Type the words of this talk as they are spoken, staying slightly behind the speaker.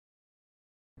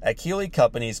At Keeley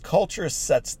Companies, culture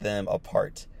sets them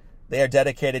apart. They are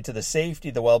dedicated to the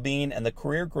safety, the well-being, and the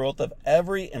career growth of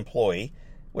every employee,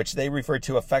 which they refer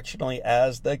to affectionately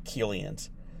as the Keelians.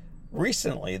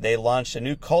 Recently, they launched a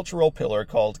new cultural pillar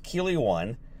called Keeley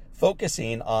One,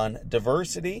 focusing on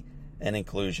diversity and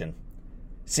inclusion.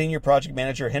 Senior Project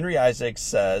Manager Henry Isaacs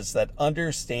says that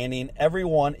understanding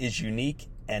everyone is unique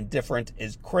and different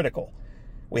is critical.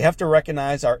 We have to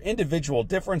recognize our individual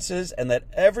differences and that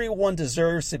everyone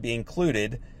deserves to be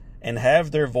included and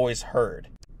have their voice heard.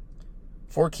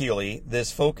 For Keeley,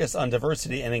 this focus on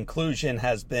diversity and inclusion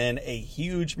has been a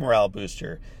huge morale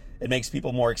booster. It makes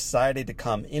people more excited to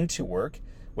come into work,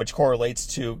 which correlates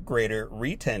to greater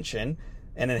retention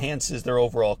and enhances their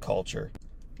overall culture.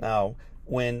 Now,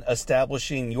 when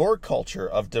establishing your culture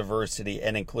of diversity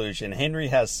and inclusion, Henry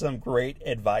has some great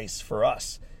advice for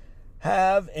us.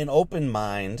 Have an open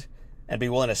mind and be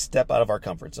willing to step out of our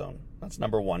comfort zone. That's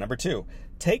number one. Number two,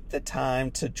 take the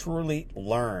time to truly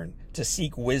learn, to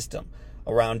seek wisdom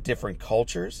around different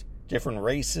cultures, different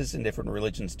races, and different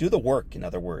religions. Do the work, in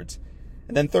other words.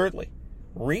 And then thirdly,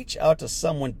 reach out to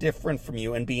someone different from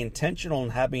you and be intentional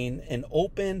in having an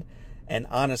open and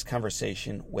honest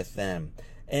conversation with them.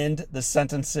 End the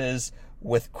sentences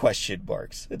with question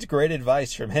marks. It's great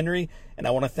advice from Henry, and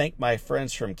I want to thank my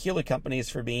friends from Keeley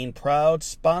Companies for being proud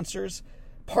sponsors,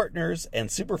 partners, and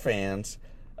super fans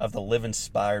of the Live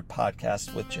Inspired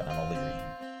podcast with John O'Leary.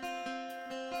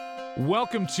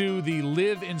 Welcome to the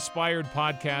Live Inspired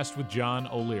podcast with John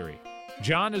O'Leary.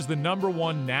 John is the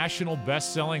 #1 national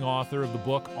best-selling author of the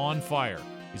book On Fire.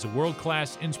 He's a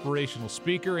world-class inspirational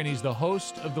speaker, and he's the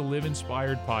host of the Live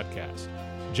Inspired podcast.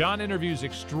 John interviews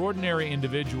extraordinary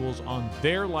individuals on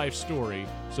their life story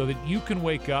so that you can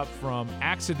wake up from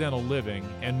accidental living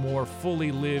and more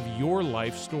fully live your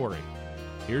life story.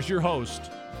 Here's your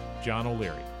host, John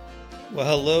O'Leary. Well,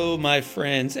 hello, my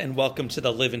friends, and welcome to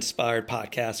the Live Inspired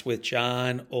podcast with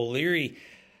John O'Leary.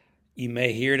 You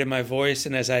may hear it in my voice,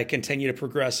 and as I continue to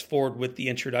progress forward with the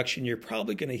introduction, you're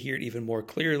probably going to hear it even more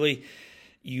clearly.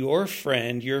 Your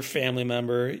friend, your family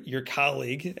member, your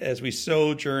colleague, as we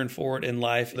sojourn forward in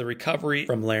life, the recovery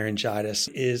from laryngitis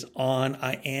is on.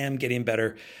 I am getting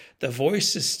better. The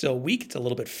voice is still weak. It's a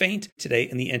little bit faint today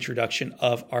in the introduction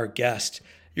of our guest.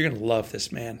 You're going to love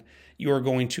this man. You are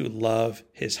going to love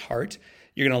his heart.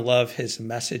 You're going to love his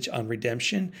message on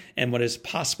redemption and what is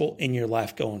possible in your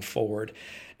life going forward.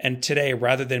 And today,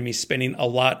 rather than me spending a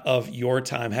lot of your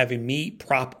time having me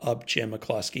prop up Jim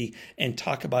McCluskey and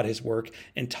talk about his work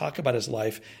and talk about his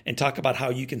life and talk about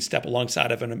how you can step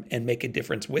alongside of him and make a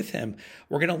difference with him,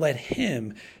 we're going to let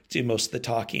him do most of the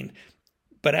talking.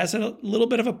 But as a little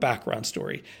bit of a background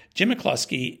story, Jim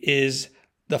McCluskey is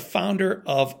the founder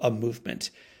of a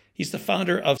movement. He's the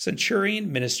founder of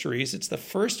Centurion Ministries. It's the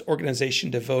first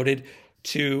organization devoted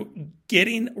to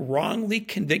getting wrongly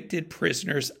convicted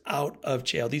prisoners out of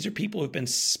jail. These are people who've been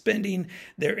spending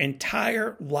their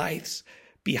entire lives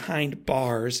behind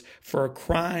bars for a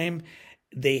crime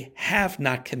they have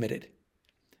not committed.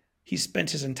 He spent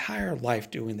his entire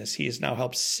life doing this. He has now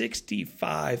helped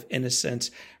 65 innocents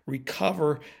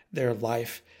recover their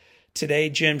life.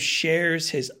 Today, Jim shares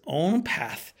his own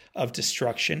path of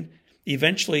destruction,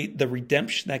 eventually the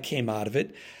redemption that came out of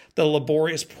it, the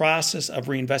laborious process of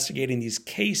reinvestigating these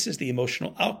cases, the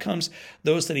emotional outcomes,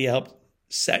 those that he helped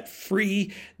set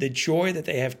free, the joy that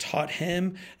they have taught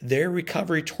him, their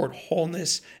recovery toward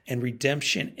wholeness and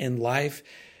redemption in life.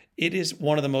 It is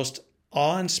one of the most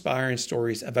awe-inspiring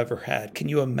stories I've ever had. Can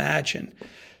you imagine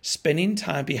spending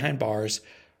time behind bars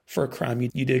for a crime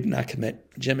you did not commit?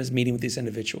 Jim is meeting with these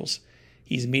individuals.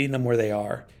 He's meeting them where they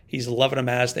are. He's loving them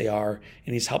as they are,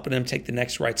 and he's helping them take the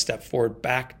next right step forward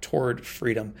back toward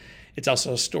freedom. It's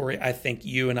also a story I think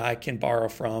you and I can borrow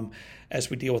from as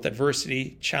we deal with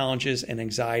adversity, challenges, and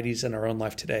anxieties in our own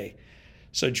life today.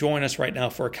 So join us right now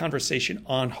for a conversation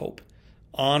on hope,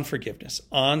 on forgiveness,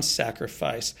 on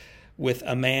sacrifice, with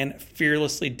a man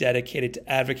fearlessly dedicated to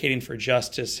advocating for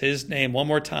justice. His name, one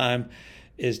more time,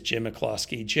 is Jim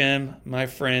McCluskey. Jim, my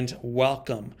friend,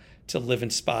 welcome to Live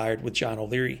Inspired with John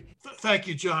O'Leary. Thank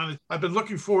you, John. I've been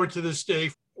looking forward to this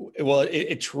day. Well,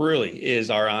 it truly is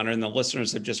our honor, and the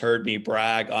listeners have just heard me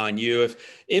brag on you.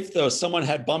 If though someone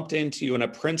had bumped into you in a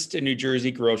Princeton, New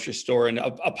Jersey grocery store and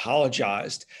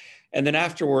apologized, and then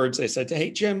afterwards they said,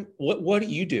 "Hey, Jim, what do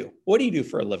you do? What do you do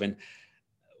for a living?"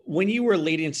 When you were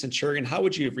leading Centurion, how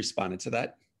would you have responded to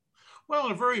that? Well,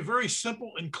 in very, very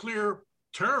simple and clear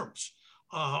terms.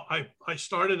 I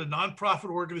started a nonprofit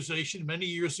organization many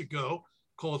years ago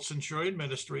called Centurion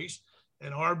Ministries.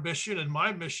 And our mission and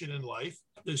my mission in life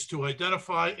is to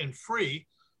identify and free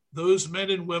those men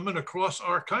and women across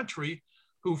our country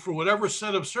who, for whatever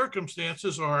set of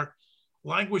circumstances, are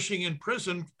languishing in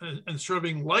prison and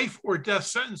serving life or death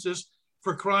sentences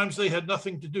for crimes they had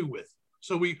nothing to do with.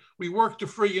 So we work to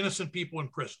free innocent people in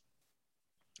prison.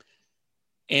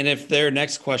 And if their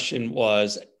next question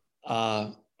was,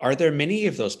 are there many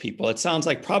of those people? It sounds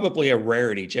like probably a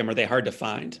rarity, Jim. Are they hard to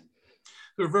find?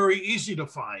 They're very easy to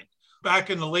find. Back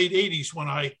in the late 80s, when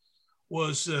I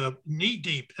was knee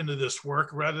deep into this work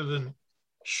rather than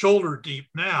shoulder deep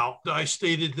now, I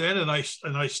stated then, and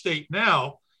I state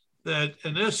now, that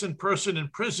an innocent person in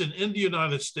prison in the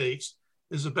United States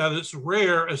is about as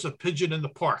rare as a pigeon in the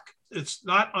park. It's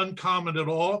not uncommon at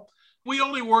all. We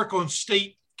only work on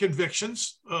state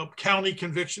convictions, county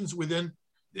convictions in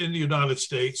the United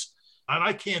States. And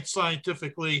I can't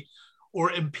scientifically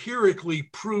or empirically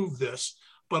prove this,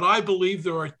 but I believe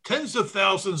there are tens of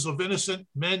thousands of innocent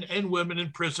men and women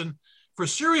in prison for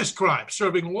serious crimes,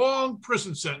 serving long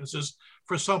prison sentences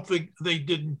for something they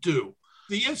didn't do.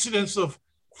 The incidence of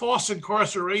false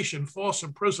incarceration, false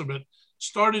imprisonment,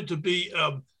 started to be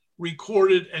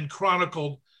recorded and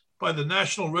chronicled by the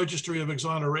National Registry of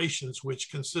Exonerations, which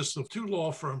consists of two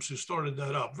law firms who started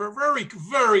that up. Very,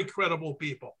 very credible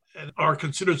people, and are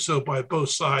considered so by both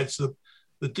sides,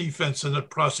 the defense and the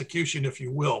prosecution, if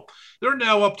you will. There are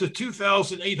now up to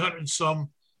 2,800 and some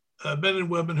men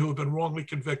and women who have been wrongly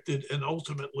convicted and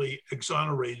ultimately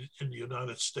exonerated in the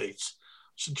United States.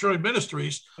 Centurion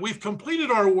Ministries, we've completed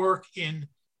our work in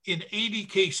 80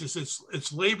 cases.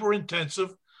 It's labor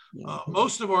intensive.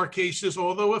 Most of our cases,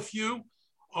 although a few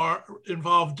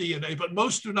involve DNA, but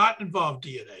most do not involve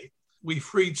DNA. We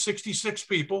freed 66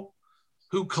 people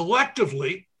who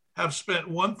collectively have spent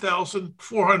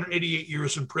 1,488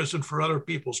 years in prison for other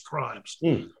people's crimes.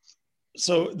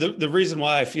 So the reason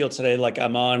why I feel today like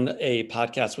I'm on a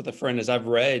podcast with a friend is I've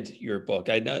read your book.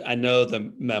 I know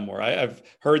the memoir. I've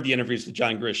heard the interviews with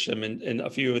John Grisham and a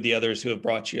few of the others who have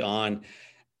brought you on,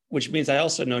 which means I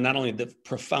also know not only the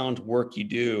profound work you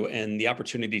do and the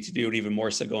opportunity to do it even more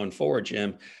so going forward,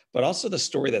 Jim, but also the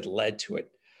story that led to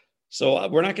it. So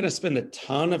we're not going to spend a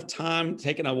ton of time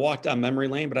taking a walk down memory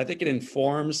lane, but I think it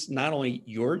informs not only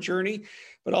your journey,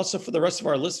 but also for the rest of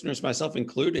our listeners, myself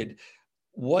included,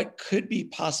 what could be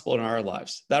possible in our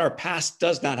lives, that our past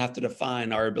does not have to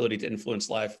define our ability to influence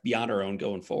life beyond our own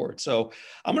going forward. So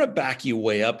I'm going to back you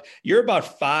way up. You're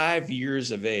about 5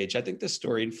 years of age. I think this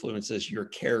story influences your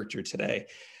character today.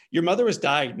 Your mother was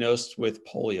diagnosed with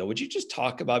polio. Would you just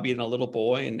talk about being a little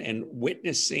boy and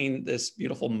witnessing this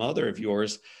beautiful mother of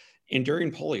yours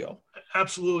enduring polio?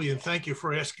 Absolutely. And thank you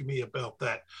for asking me about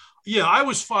that. Yeah, I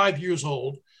was 5 years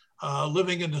old,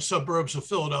 living in the suburbs of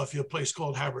Philadelphia, a place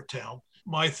called Havertown.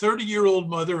 My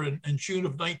 30-year-old mother in June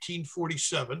of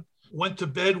 1947 went to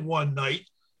bed one night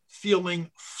feeling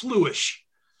fluish.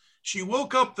 She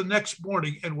woke up the next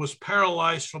morning and was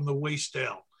paralyzed from the waist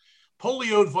down.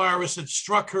 Polio virus had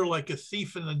struck her like a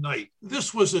thief in the night.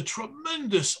 This was a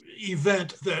tremendous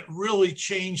event that really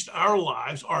changed our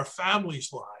lives, our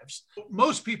family's lives.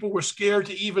 Most people were scared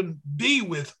to even be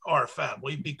with our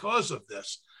family because of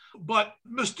this. But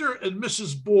Mr. and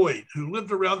Mrs. Boyd, who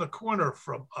lived around the corner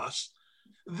from us,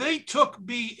 they took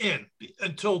me in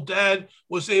until Dad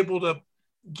was able to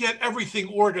get everything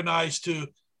organized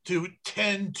to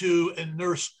tend to and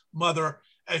nurse Mother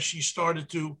as she started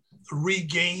to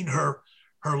regain her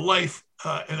life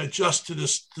and adjust to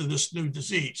this new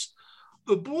disease.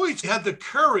 The Boyds had the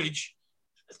courage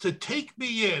to take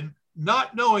me in,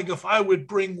 not knowing if I would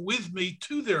bring with me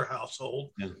to their household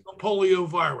the polio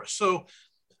virus. So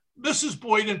Mrs.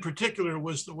 Boyd in particular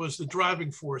was the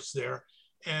driving force there.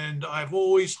 And I've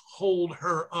always hold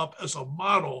her up as a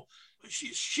model.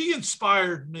 She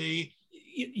inspired me.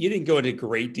 You didn't go into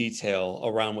great detail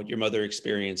around what your mother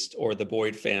experienced or the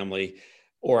Boyd family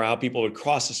or how people would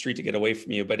cross the street to get away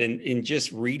from you. But in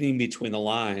just reading between the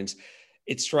lines,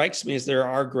 it strikes me as there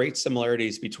are great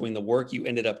similarities between the work you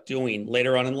ended up doing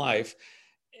later on in life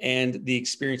and the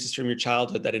experiences from your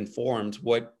childhood that informed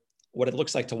what it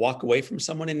looks like to walk away from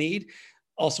someone in need.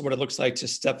 Also what it looks like to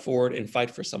step forward and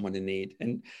fight for someone in need.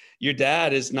 And your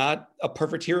dad is not a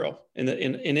perfect hero in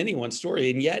anyone's story.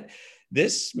 And yet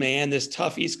this man, this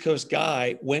tough East Coast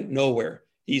guy went nowhere.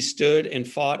 He stood and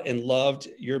fought and loved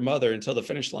your mother until the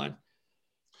finish line.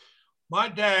 My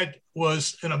dad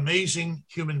was an amazing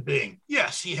human being.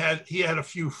 Yes, he had a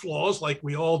few flaws like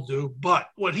we all do, but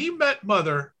when he met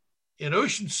Mother in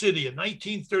Ocean City in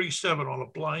 1937 on a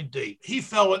blind date, he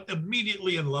fell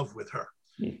immediately in love with her.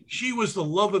 She was the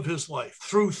love of his life.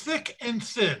 Through thick and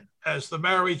thin, as the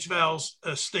marriage vows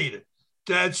stated,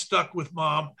 Dad stuck with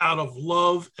Mom out of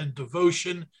love and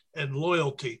devotion and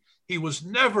loyalty. He was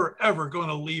never, ever going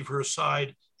to leave her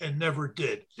side and never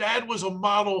did. Dad was a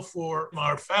model for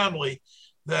our family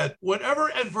that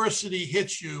whatever adversity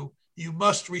hits you, you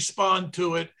must respond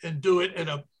to it and do it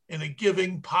in a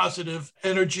giving, positive,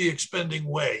 energy expending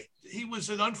way. He was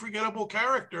an unforgettable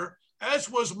character, as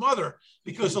was Mother,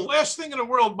 because the last thing in the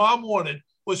world Mom wanted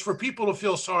was for people to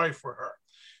feel sorry for her.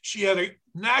 She had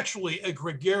naturally a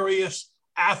gregarious,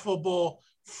 affable,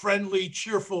 friendly,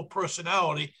 cheerful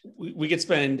personality. We could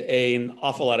spend an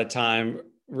awful lot of time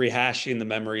rehashing the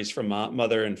memories from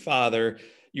Mother and Father,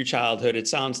 your childhood. It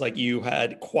sounds like you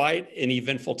had quite an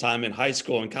eventful time in high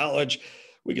school and college.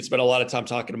 We could spend a lot of time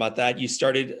talking about that. You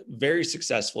started very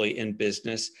successfully in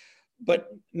business, but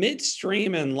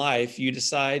midstream in life, you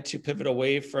decide to pivot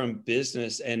away from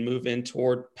business and move in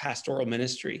toward pastoral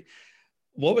ministry.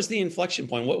 What was the inflection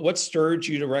point? What stirred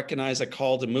you to recognize a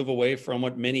call to move away from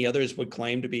what many others would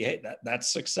claim to be, hey,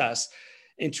 that's success,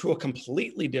 into a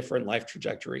completely different life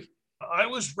trajectory? I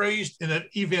was raised in an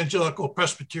evangelical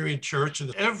Presbyterian church,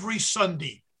 and every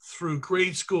Sunday through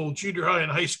grade school, junior high,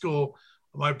 and high school,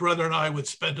 my brother and I would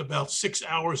spend about 6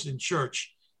 hours in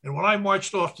church. And when I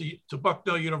marched off to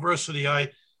Bucknell University, I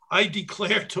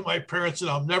declared to my parents that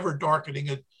I'm never darkening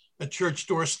a church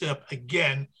doorstep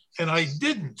again. And I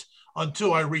didn't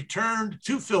until I returned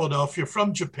to Philadelphia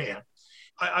from Japan.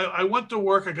 I went to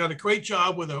work. I got a great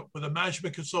job with a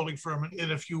management consulting firm.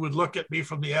 And if you would look at me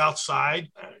from the outside,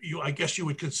 I guess you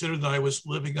would consider that I was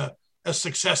living a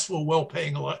successful,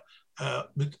 well-paying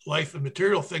life and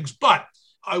material things. But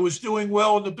I was doing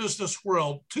well in the business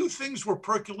world. Two things were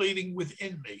percolating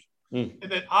within me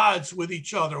and at odds with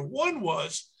each other. One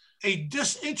was a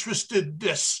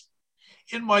disinterestedness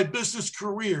in my business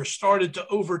career started to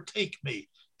overtake me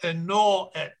and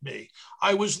gnaw at me.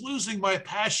 I was losing my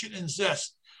passion and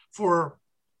zest for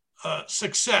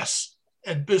success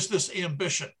and business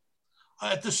ambition.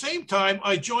 At the same time,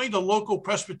 I joined a local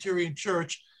Presbyterian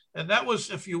church, and that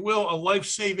was, if you will, a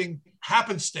life-saving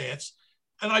happenstance.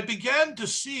 And I began to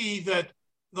see that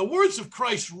the words of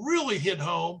Christ really hit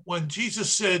home when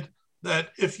Jesus said that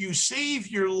if you save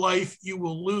your life, you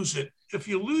will lose it. If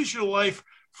you lose your life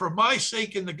for my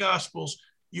sake in the Gospels,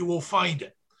 you will find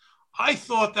it. I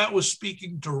thought that was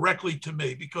speaking directly to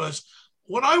me, because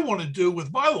what I want to do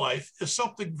with my life is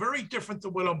something very different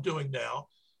than what I'm doing now.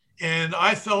 And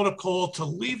I felt a call to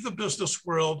leave the business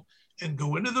world and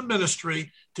go into the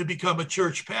ministry to become a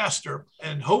church pastor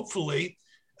and hopefully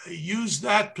use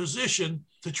that position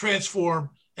to transform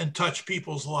and touch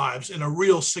people's lives in a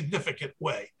real significant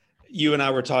way. You and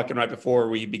I were talking right before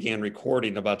we began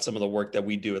recording about some of the work that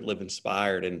we do at Live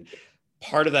Inspired. And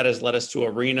part of that has led us to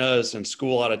arenas and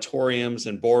school auditoriums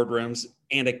and boardrooms.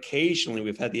 And occasionally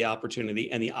we've had the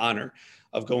opportunity and the honor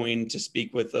of going to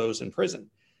speak with those in prison.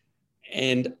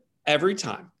 And every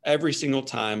single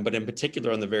time, but in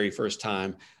particular on the very first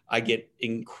time, I get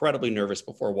incredibly nervous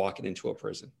before walking into a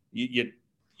prison.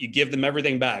 You give them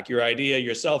everything back, your idea,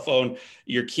 your cell phone,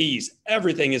 your keys,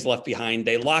 everything is left behind.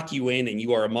 They lock you in and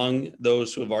you are among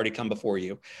those who have already come before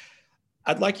you.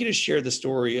 I'd like you to share the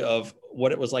story of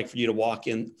what it was like for you to walk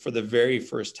in for the very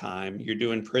first time. You're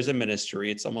doing prison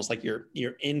ministry. It's almost like you're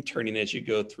interning as you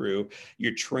go through.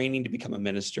 You're training to become a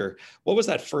minister. What was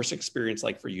that first experience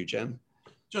like for you, Jim?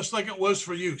 Just like it was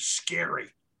for you, scary.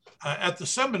 At the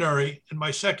seminary in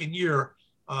my second year,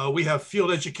 we have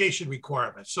field education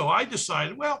requirements. So I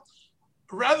decided, well,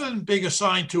 rather than being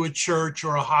assigned to a church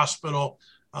or a hospital,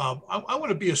 I want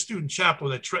to be a student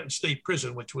chaplain at Trenton State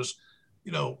Prison, which was,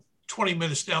 20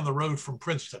 minutes down the road from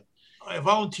Princeton. I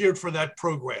volunteered for that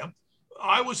program.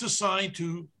 I was assigned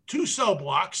to 2 cell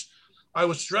blocks. I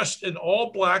was dressed in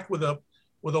all black with a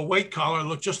white collar,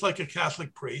 looked just like a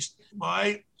Catholic priest.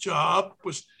 My job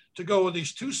was to go in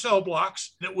these 2 cell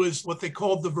blocks. It was what they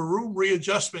called the Varoom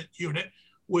Readjustment Unit,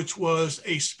 which was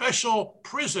a special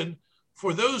prison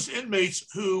for those inmates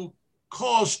who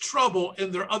caused trouble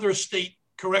in their other state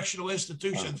correctional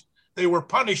institutions. They were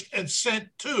punished and sent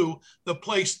to the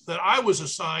place that I was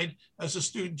assigned as a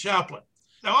student chaplain.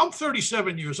 Now, I'm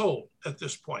 37 years old at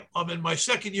this point. I'm in my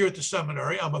second year at the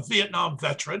seminary. I'm a Vietnam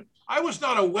veteran. I was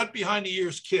not a wet behind the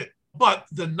ears kid, but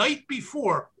the night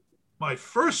before my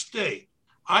first day,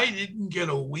 I didn't get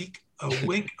a wink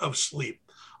of sleep.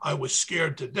 I was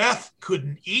scared to death,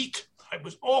 couldn't eat.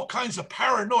 All kinds of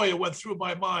paranoia went through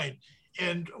my mind.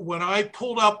 And when I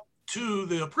pulled up to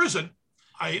the prison,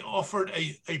 I offered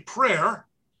a prayer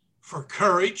for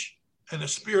courage and a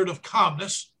spirit of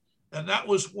calmness. And that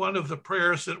was one of the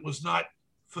prayers that was not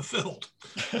fulfilled.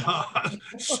 But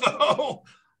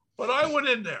I went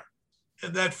in there.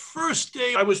 And that first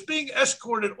day, I was being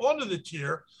escorted onto the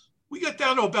tier. We got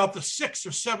down to about the 6th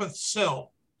or 7th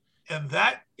cell. And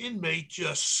that inmate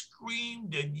just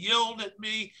screamed and yelled at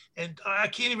me. And I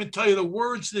can't even tell you the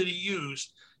words that he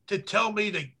used to tell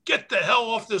me to get the hell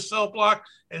off this cell block.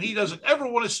 And he doesn't ever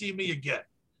want to see me again.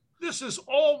 This is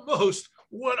almost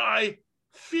what I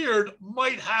feared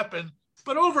might happen.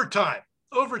 But over time,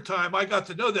 I got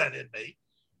to know that inmate.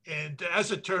 And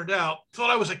as it turned out, thought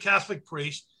I was a Catholic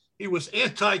priest. He was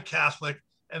anti-Catholic,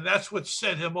 and that's what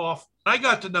set him off. I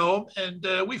got to know him,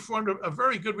 and we formed a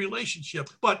very good relationship.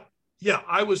 But yeah,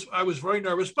 I was very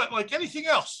nervous. But like anything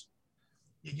else,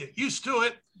 you get used to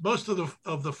it. Most of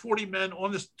the 40 men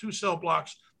on the 2 cell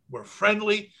blocks were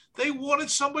friendly. They wanted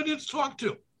somebody to talk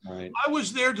to. Right. I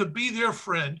was there to be their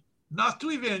friend, not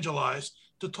to evangelize,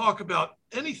 to talk about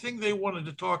anything they wanted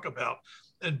to talk about.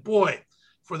 And boy,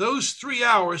 for those 3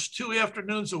 hours, 2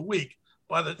 afternoons a week,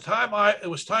 by the time it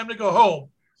was time to go home,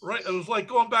 right? It was like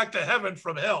going back to heaven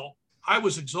from hell. I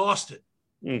was exhausted.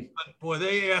 But boy,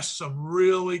 they asked some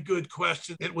really good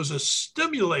questions. It was a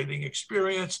stimulating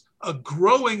experience, a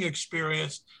growing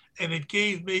experience, and it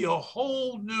gave me a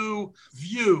whole new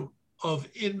view of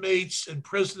inmates and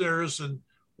prisoners and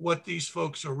what these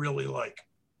folks are really like,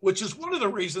 which is one of the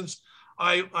reasons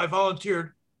I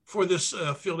volunteered for this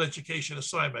field education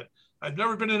assignment. I've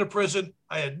never been in a prison.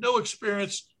 I had no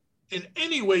experience in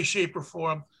any way, shape, or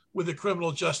form with the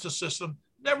criminal justice system,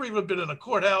 never even been in a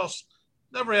courthouse,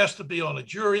 never asked to be on a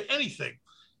jury, anything.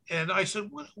 And I said,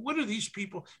 what are these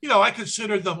people? You know, I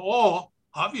considered them all,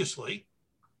 obviously,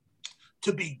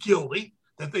 to be guilty,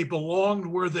 that they belonged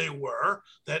where they were,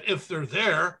 that if they're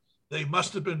there, they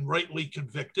must have been rightly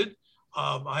convicted.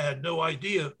 I had no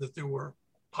idea that there were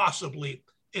possibly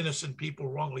innocent people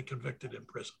wrongly convicted in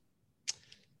prison.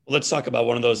 Let's talk about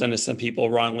one of those innocent people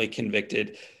wrongly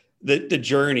convicted. The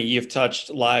journey, you've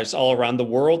touched lives all around the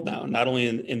world now, not only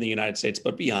in the United States,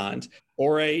 but beyond.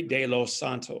 Jorge de los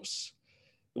Santos,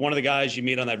 one of the guys you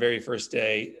meet on that very first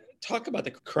day. Talk about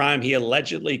the crime he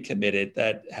allegedly committed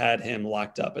that had him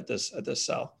locked up at this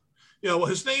cell. Yeah, well,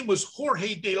 his name was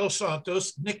Jorge de los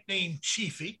Santos, nicknamed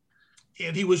Chiefy,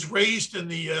 and he was raised in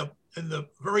the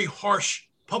very harsh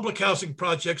public housing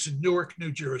projects in Newark,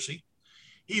 New Jersey.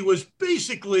 He was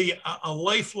basically a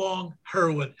lifelong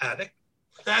heroin addict.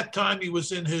 At that time, he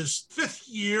was in his 5th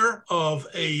year of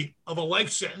a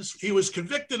life sentence. He was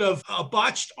convicted of a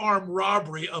botched armed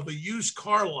robbery of a used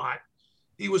car lot.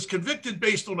 He was convicted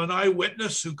based on an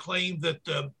eyewitness who claimed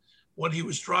that when he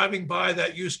was driving by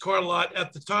that used car lot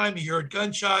at the time, he heard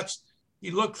gunshots. He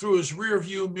looked through his rear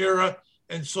view mirror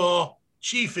and saw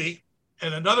Chiefy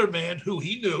and another man who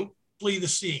he knew flee the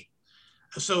scene.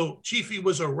 So Chiefy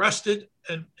was arrested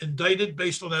and indicted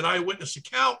based on that eyewitness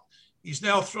account. He's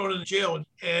now thrown in jail,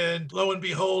 and lo and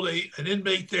behold, an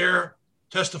inmate there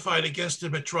testified against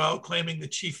him at trial, claiming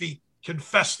that Chiefy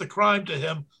confessed the crime to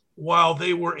him while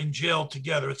they were in jail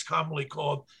together. It's commonly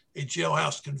called a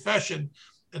jailhouse confession,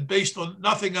 and based on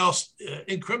nothing else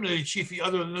incriminated Chiefy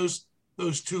other than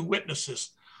those 2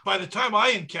 witnesses. By the time I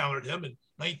encountered him in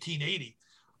 1980,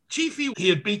 Chiefy, he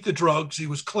had beat the drugs. He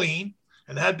was clean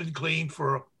and had been clean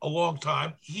for a long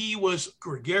time. He was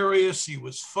gregarious. He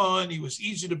was fun. He was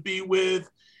easy to be with.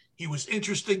 He was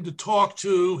interesting to talk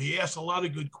to. He asked a lot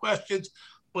of good questions,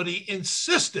 but he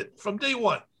insisted from day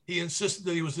one, he insisted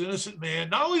that he was an innocent man.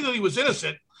 Not only that he was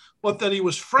innocent, but that he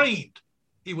was framed.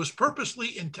 He was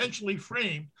purposely, intentionally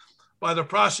framed by the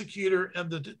prosecutor and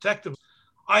the detective.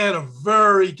 I had a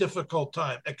very difficult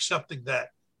time accepting that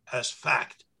as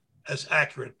fact, as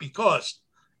accurate, because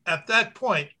at that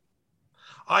point,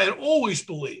 I had always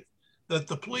believed that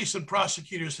the police and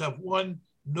prosecutors have one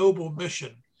noble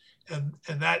mission, and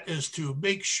that is to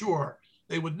make sure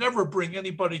they would never bring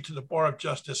anybody to the bar of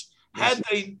justice had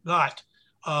they not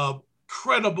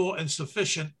credible and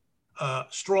sufficient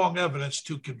strong evidence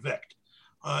to convict.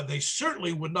 They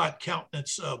certainly would not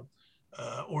countenance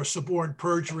or suborn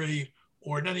perjury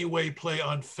or in any way play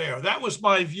unfair. That was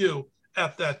my view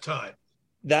at that time.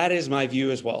 That is my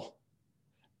view as well.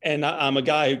 And I'm a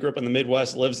guy who grew up in the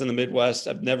Midwest, lives in the Midwest.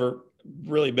 I've never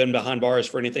really been behind bars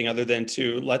for anything other than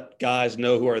to let guys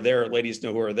know who are there, ladies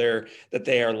know who are there, that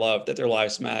they are loved, that their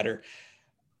lives matter.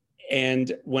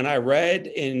 And when I read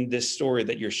in this story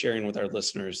that you're sharing with our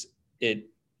listeners, it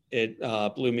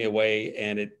blew me away,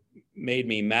 and it made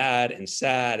me mad and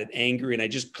sad and angry. And I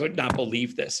just could not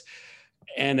believe this.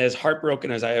 And as heartbroken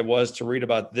as I was to read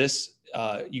about this,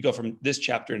 you go from this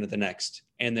chapter into the next,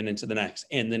 and then into the next,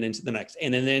 and then into the next,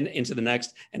 and then into the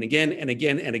next, and again, and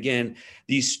again, and again.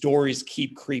 These stories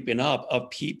keep creeping up of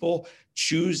people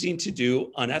choosing to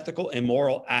do unethical,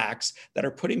 immoral acts that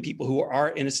are putting people who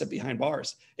are innocent behind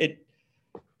bars.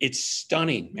 It's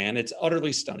stunning, man. It's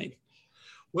utterly stunning.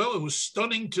 Well, it was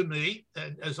stunning to me.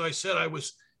 And as I said, I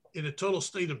was in a total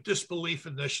state of disbelief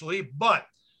initially, but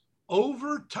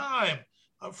over time,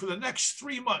 for the next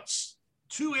 3 months,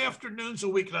 2 afternoons a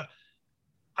week,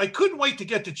 I couldn't wait to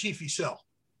get to Chief Essel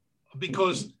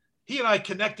because he and I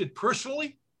connected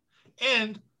personally,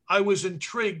 and I was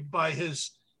intrigued by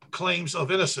his claims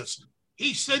of innocence.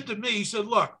 He said to me, he said,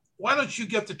 look, why don't you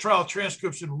get the trial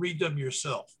transcripts and read them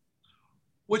yourself?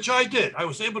 Which I did. I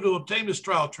was able to obtain his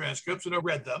trial transcripts and I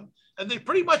read them, and they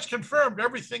pretty much confirmed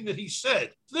everything that he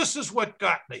said. This is what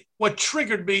got me, what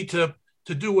triggered me to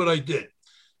do what I did.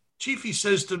 Chiefy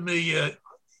says to me,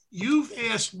 you've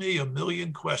asked me a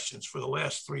million questions for the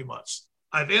last 3 months.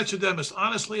 I've answered them as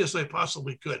honestly as I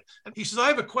possibly could. And he says, I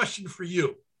have a question for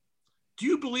you. Do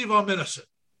you believe I'm innocent?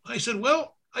 I said,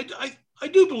 well, I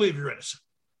do believe you're innocent.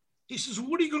 He says,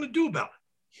 what are you going to do about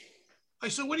it? I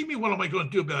said, what do you mean, what am I going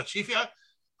to do about it, Chiefy?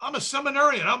 I'm a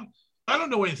seminarian. I don't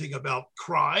know anything about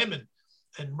crime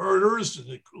and murders and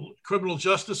the criminal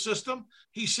justice system.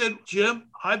 He said, Jim,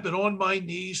 I've been on my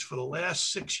knees for the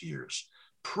last 6 years,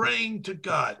 praying to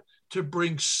God to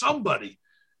bring somebody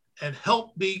and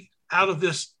help me out of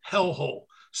this hellhole,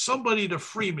 somebody to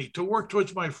free me, to work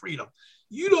towards my freedom.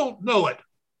 You don't know it,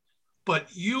 but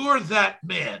you're that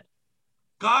man.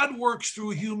 God works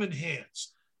through human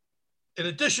hands. In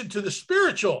addition to the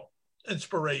spiritual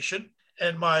inspiration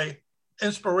and my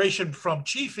inspiration from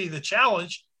Chiefy, the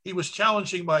challenge, he was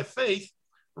challenging my faith,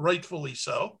 rightfully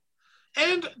so.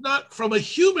 And not from a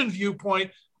human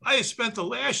viewpoint, I had spent the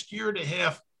last year and a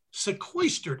half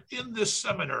sequestered in this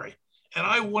seminary, and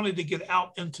I wanted to get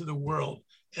out into the world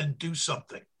and do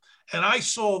something. And I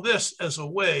saw this as a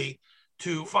way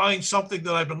to find something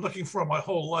that I've been looking for my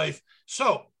whole life.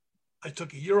 So I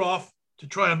took a year off to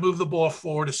try and move the ball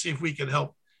forward to see if we can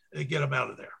help get him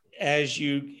out of there. As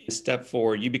you step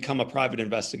forward, you become a private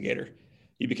investigator.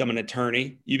 You become an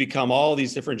attorney. You become all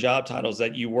these different job titles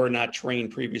that you were not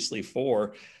trained previously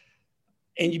for.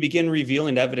 And you begin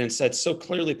revealing evidence that so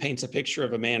clearly paints a picture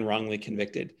of a man wrongly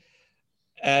convicted.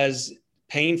 As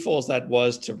painful as that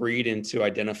was to read and to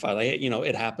identify,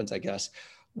 it happens, I guess.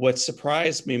 What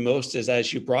surprised me most is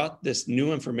as you brought this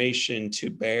new information to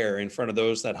bear in front of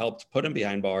those that helped put him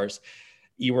behind bars,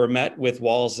 you were met with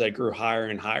walls that grew higher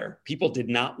and higher. People did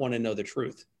not want to know the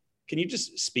truth. Can you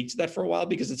just speak to that for a while?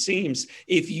 Because it seems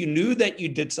if you knew that you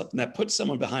did something that put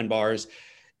someone behind bars,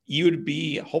 you'd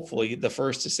be hopefully the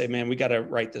first to say, man, we got to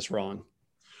right this wrong.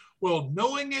 Well,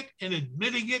 knowing it and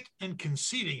admitting it and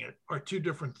conceding it are two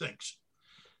different things.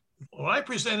 When I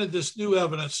presented this new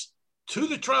evidence to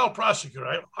the trial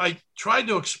prosecutor, I tried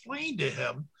to explain to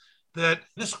him that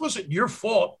this wasn't your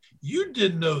fault. You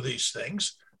didn't know these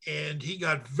things. And he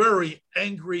got very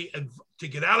angry and to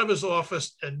get out of his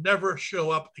office and never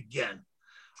show up again.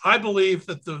 I believe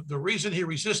that the reason he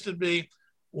resisted me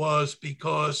was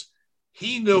because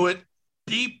he knew it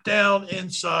deep down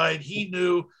inside. He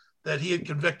knew that he had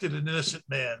convicted an innocent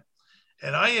man.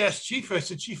 And I asked Chief, I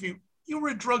said, Chief, you were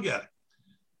a drug addict.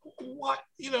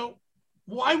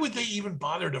 Why would they even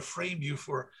bother to frame you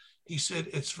for? He said,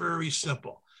 it's very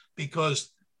simple,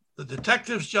 because the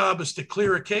detective's job is to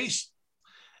clear a case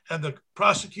and the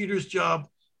prosecutor's job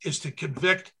is to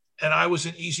convict. And I was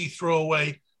an easy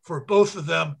throwaway for both of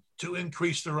them to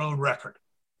increase their own record.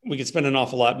 We could spend an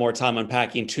awful lot more time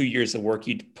unpacking 2 years of work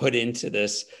you'd put into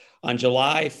this. On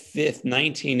July 5th,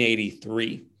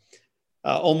 1983,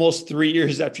 almost 3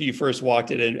 years after you first walked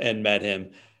in and met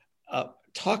him,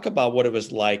 talk about what it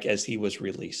was like as he was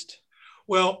released.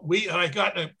 Well, I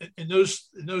got in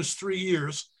those 3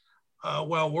 years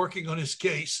while working on his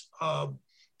case.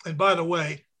 And by the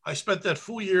way, I spent that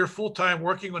full year, full-time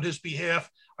working on his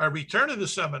behalf. I returned to the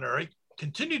seminary,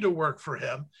 continued to work for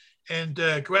him, and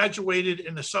graduated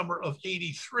in the summer of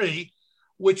 '83,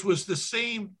 which was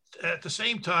at the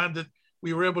same time that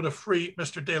we were able to free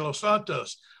Mr. De Los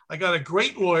Santos. I got a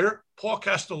great lawyer, Paul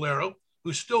Castellero,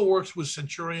 who still works with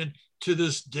Centurion to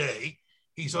this day.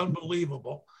 He's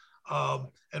unbelievable.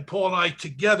 And Paul and I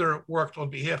together worked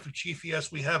on behalf of Chief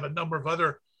ES. We have a number of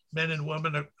other men and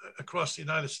women across the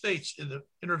United States in the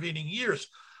intervening years.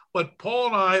 But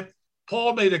Paul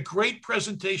made a great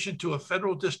presentation to a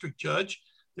federal district judge.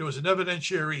 There was an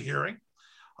evidentiary hearing.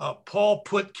 Paul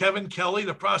put Kevin Kelly,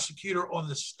 the prosecutor, on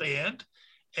the stand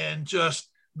and just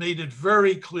made it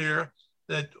very clear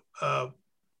that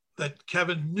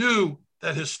Kevin knew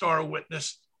that his star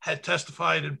witness had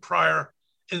testified in prior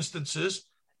instances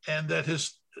and that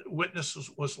his witness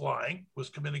was lying, was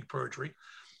committing perjury.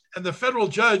 And the federal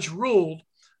judge ruled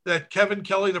that Kevin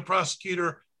Kelly, the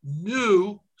prosecutor,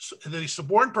 knew that he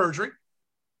suborned perjury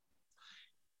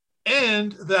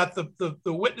and that the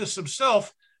witness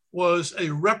himself was a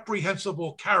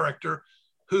reprehensible character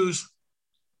whose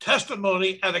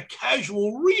testimony at a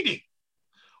casual reading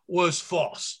was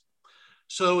false.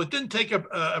 So it didn't take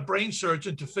a brain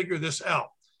surgeon to figure this out.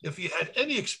 If you had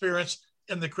any experience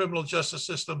in the criminal justice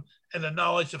system and the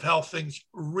knowledge of how things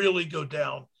really go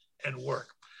down and work.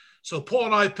 So Paul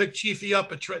and I picked Chiefy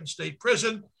up at Trenton State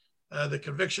Prison. The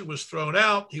conviction was thrown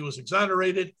out. He was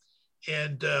exonerated.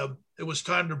 And it was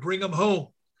time to bring him home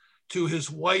to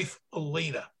his wife,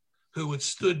 Elena, who had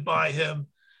stood by him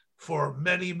for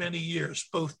many, many years,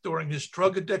 both during his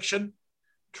drug addiction,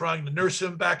 trying to nurse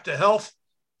him back to health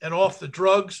and off the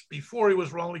drugs before he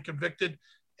was wrongly convicted,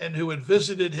 and who had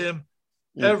visited him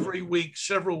every week,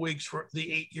 several weeks for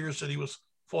the 8 years that he was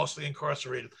falsely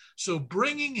incarcerated. So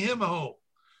bringing him home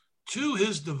to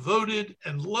his devoted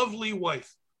and lovely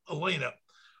wife, Elena,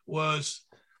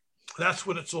 that's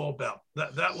what it's all about.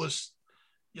 That was,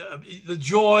 the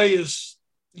joy is,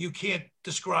 you can't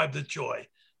describe the joy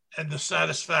and the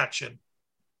satisfaction.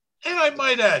 And I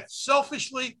might add,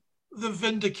 selfishly, the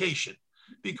vindication,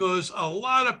 because a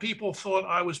lot of people thought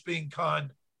I was being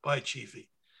conned by Chiefy.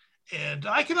 And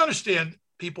I can understand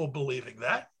people believing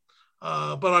that,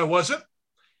 but I wasn't.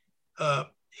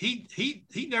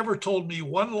 He never told me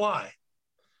one lie.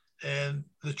 And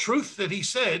the truth that he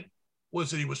said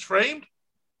was that he was framed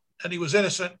and he was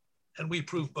innocent, and we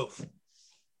proved both.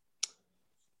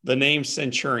 The name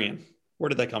Centurion, where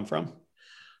did that come from?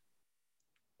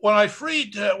 When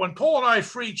Paul and I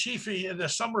freed Chiefy in the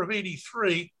summer of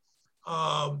 '83,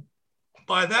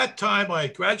 by that time I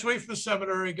graduated from the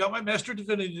seminary, got my Master of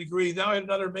Divinity degree. Now I had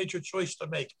another major choice to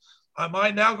make. Am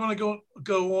I now going to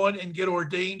go on and get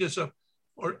ordained as a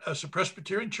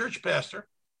Presbyterian church pastor,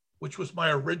 which was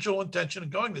my original intention in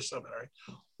going to seminary?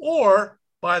 Or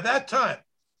by that time,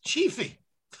 Chiefy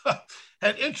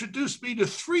had introduced me to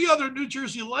 3 other New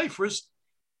Jersey lifers,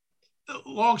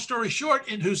 long story short,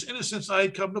 in whose innocence I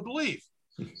had come to believe.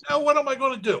 Now, what am I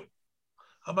going to do?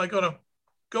 Am I going to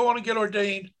go on and get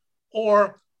ordained,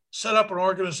 or set up an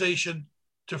organization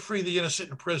to free the innocent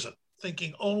in prison,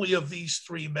 thinking only of these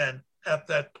 3 men at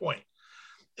that point?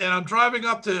 And I'm driving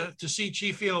up to see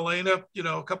Chiefy and Elena,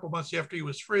 a couple of months after he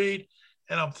was freed.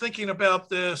 And I'm thinking about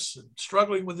this and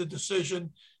struggling with the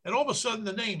decision. And all of a sudden,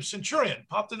 the name Centurion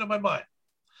popped into my mind.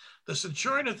 The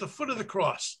centurion at the foot of the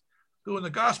cross, who in the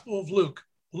Gospel of Luke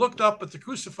looked up at the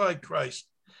crucified Christ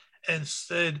and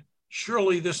said,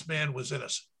 surely this man was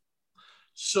innocent.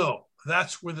 So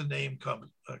that's where the name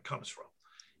comes from.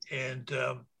 And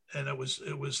it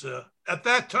was at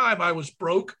that time I was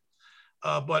broke,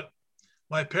 but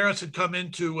my parents had come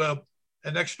into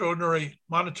an extraordinary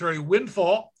monetary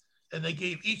windfall, and they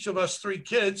gave each of us 3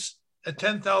 kids a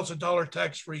 $10,000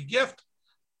 tax-free gift.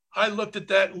 I looked at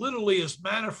that literally as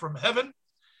manna from heaven,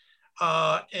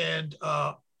 and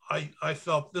I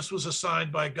felt this was a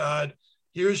sign by God.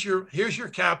 Here's your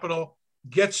capital.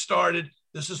 Get started.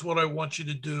 This is what I want you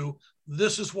to do.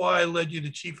 This is why I led you to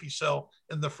Chiefy Cell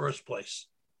in the first place.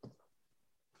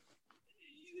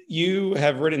 You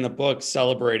have written the book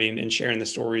celebrating and sharing the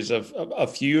stories of a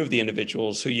few of the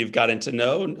individuals who you've gotten to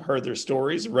know and heard their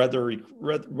stories, read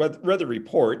the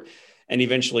report, and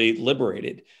eventually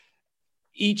liberated.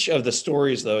 Each of the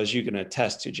stories, though, as you can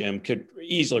attest to, Jim, could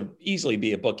easily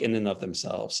be a book in and of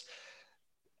themselves.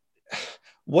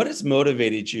 What has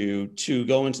motivated you to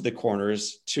go into the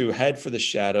corners, to head for the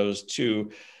shadows,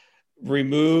 to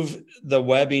remove the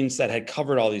webbings that had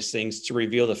covered all these things, to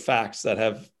reveal the facts that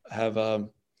have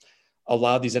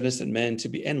allowed these innocent men to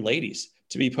be, and ladies,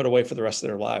 to be put away for the rest of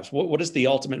their lives? What is the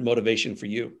ultimate motivation for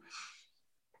you?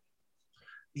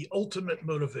 The ultimate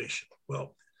motivation.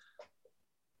 Well,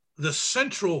 the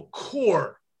central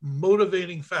core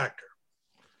motivating factor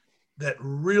that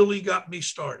really got me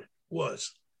started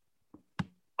was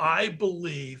I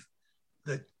believe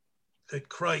that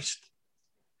Christ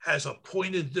has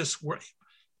appointed this work.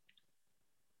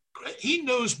 He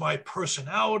knows my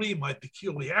personality, my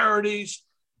peculiarities,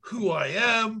 who I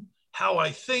am, how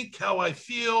I think, how I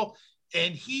feel,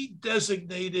 and he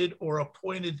designated or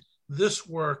appointed this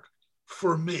work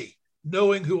for me,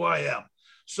 knowing who I am.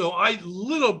 So I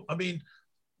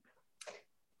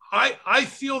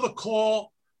feel the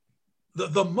call,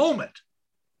 the moment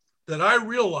that I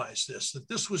realized that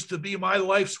this was to be my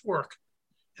life's work,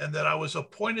 and that I was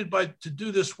appointed to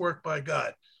do this work by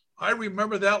God. I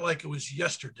remember that like it was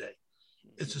yesterday.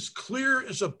 It's as clear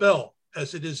as a bell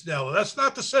as it is now. That's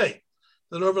not to say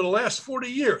that over the last 40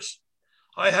 years,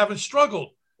 I haven't struggled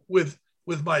with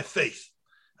my faith.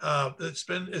 It's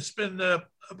been a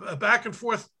back and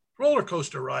forth roller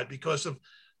coaster ride because of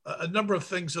a number of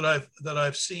things that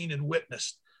I've seen and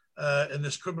witnessed in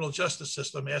this criminal justice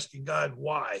system, asking God,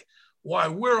 why,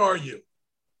 where are you?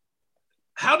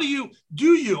 how do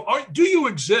you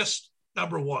exist,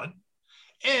 number one?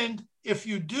 And if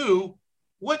you do,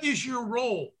 what is your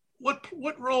role?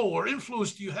 What role or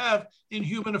influence do you have in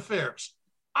human affairs?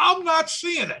 I'm not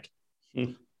seeing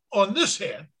it on this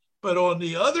hand, but on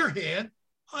the other hand,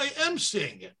 I am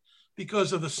seeing it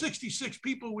because of the 66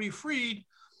 people we freed.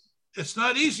 It's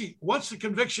not easy. Once the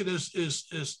conviction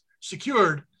is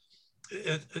secured,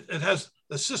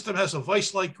 the system has a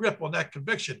vice-like grip on that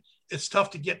conviction. It's tough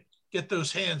to get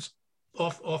those hands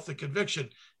off the conviction.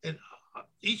 And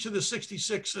each of the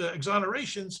 66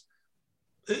 exonerations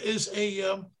is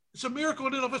it's a miracle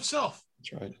in and of itself.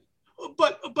 That's right.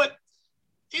 But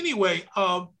anyway,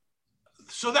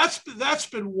 so that's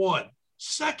been one.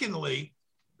 Secondly,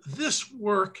 this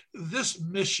work, this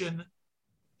mission,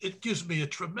 it gives me a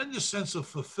tremendous sense of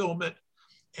fulfillment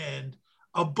and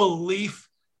a belief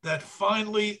that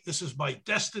finally this is my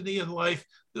destiny in life.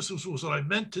 This was what I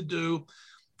meant to do.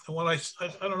 And when I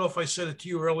don't know if I said it to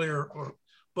you earlier,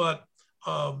 but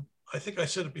I think I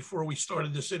said it before we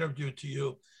started this interview to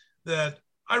you, that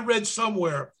I read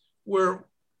somewhere where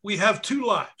we have two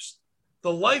lives: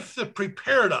 the life that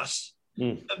prepared us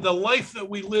and the life that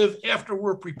we live after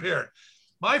we're prepared.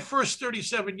 My first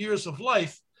 37 years of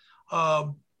life,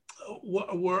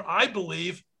 where I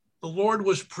believe the Lord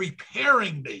was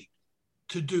preparing me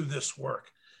to do this work.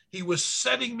 He was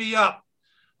setting me up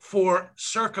for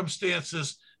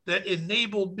circumstances that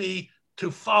enabled me to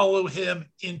follow him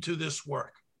into this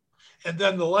work. And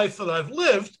then the life that I've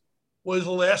lived was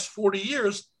the last 40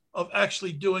 years of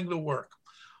actually doing the work.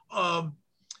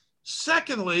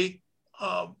 Secondly,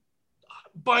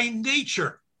 by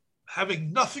nature,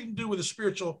 having nothing to do with the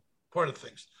spiritual part of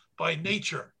things, by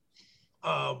nature,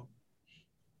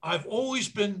 I've always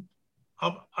been,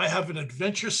 I have an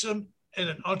adventuresome and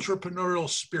an entrepreneurial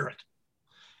spirit.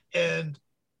 And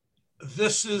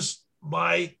this is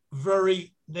my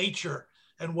very nature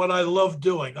and what I love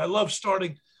doing. I love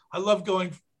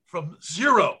going from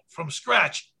zero, from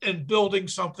scratch, and building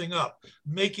something up,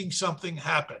 making something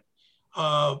happen,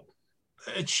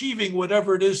 achieving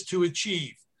whatever it is to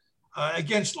achieve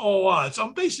against all odds.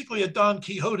 I'm basically a Don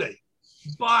Quixote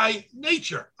by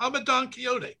nature. I'm a Don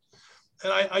Quixote.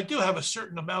 And I do have a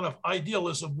certain amount of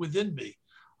idealism within me.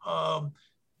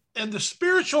 And the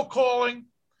spiritual calling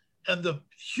and the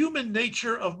human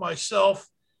nature of myself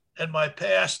and my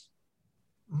past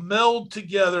meld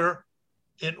together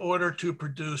in order to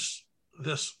produce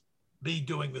me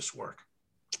doing this work.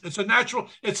 It's a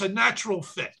natural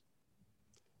fit.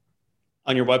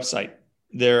 On your website,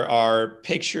 there are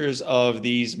pictures of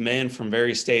these men from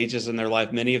various stages in their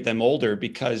life, many of them older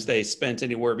because they spent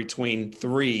anywhere between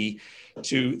 3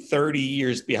 to 30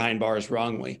 years behind bars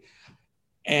wrongly.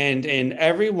 And in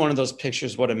every one of those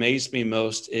pictures, what amazed me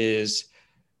most is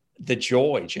the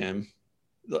joy, Jim,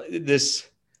 this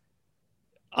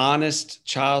honest,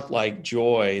 childlike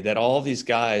joy that all these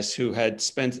guys who had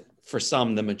spent, for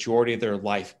some, the majority of their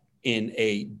life in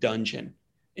a dungeon,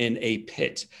 in a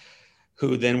pit,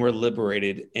 who then were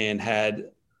liberated and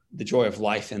had the joy of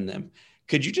life in them.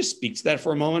 Could you just speak to that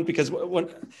for a moment? Because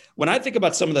when I think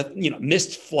about some of the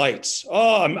missed flights,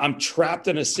 I'm trapped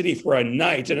in a city for a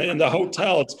night and in the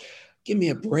hotel, give me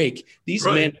a break. These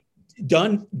men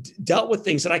dealt with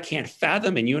things that I can't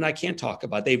fathom and you and I can't talk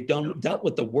about. They've dealt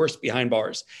with the worst behind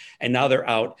bars, and now they're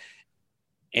out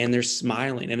and they're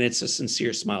smiling, and it's a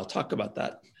sincere smile. Talk about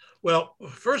that. Well,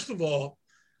 first of all,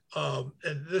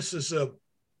 and this is a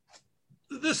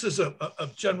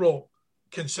general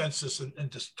consensus and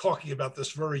just talking about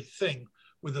this very thing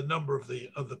with a number of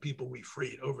the people we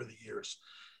freed over the years.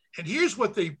 And here's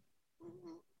what they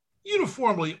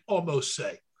uniformly almost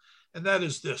say, and that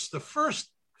is this: the first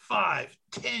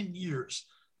 5-10 years,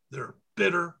 they're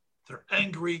bitter, they're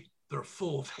angry, they're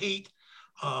full of hate.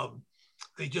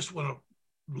 They just want to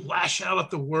lash out at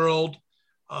the world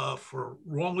for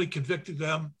wrongly convicting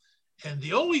them. And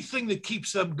the only thing that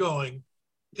keeps them going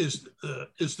is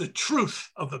the truth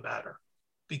of the matter,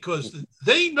 because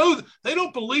they know, they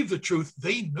don't believe the truth,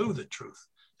 they know the truth.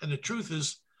 And the truth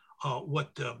is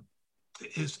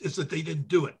is that they didn't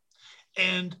do it.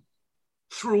 And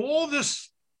through all this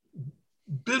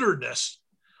bitterness,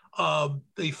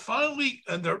 they finally,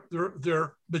 and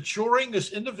they're maturing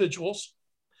as individuals,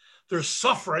 they're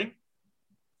suffering.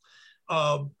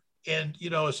 And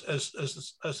as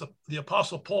the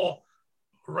Apostle Paul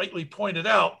rightly pointed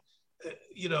out,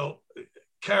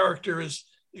 character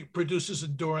produces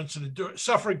endurance, and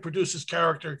suffering produces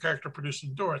character, and character produces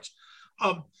endurance.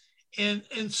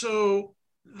 And so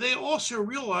they also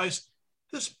realize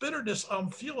this bitterness I'm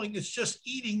feeling is just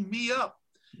eating me up.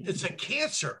 It's a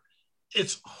cancer.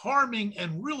 It's harming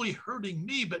and really hurting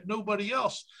me, but nobody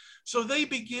else. So they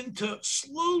begin to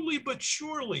slowly but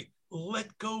surely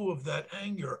let go of that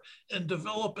anger and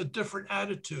develop a different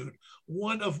attitude,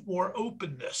 one of more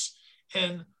openness,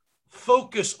 and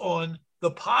focus on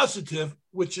the positive,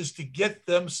 which is to get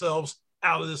themselves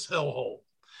out of this hellhole.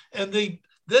 And then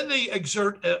they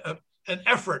exert an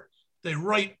effort. They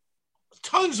write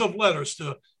tons of letters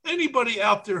to anybody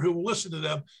out there who will listen to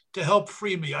them to help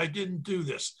free me. I didn't do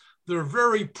this. They're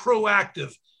very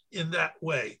proactive in that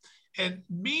way. And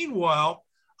meanwhile,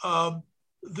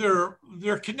 they're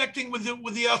connecting with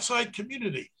the outside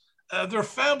community. Their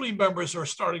family members are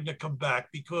starting to come back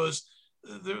because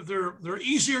they're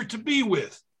easier to be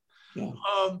with. Yeah.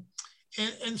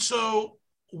 And so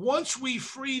once we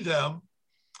free them,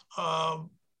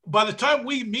 by the time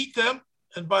we meet them,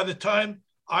 and by the time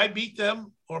I meet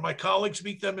them or my colleagues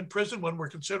meet them in prison, when we're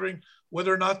considering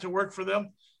whether or not to work for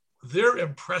them, they're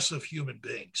impressive human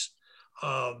beings.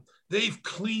 They've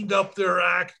cleaned up their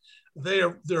act.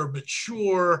 They're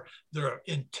mature. They're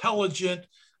intelligent.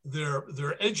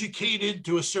 They're educated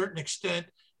to a certain extent,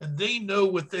 and they know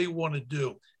what they want to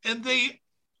do. And they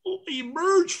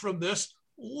emerge from this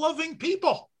loving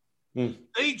people.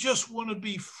 They just want to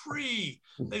be free.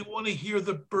 They want to hear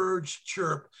the birds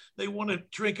chirp. They want to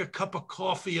drink a cup of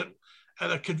coffee at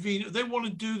a convenient. They want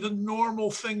to do the normal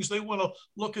things. They want to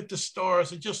look at the stars.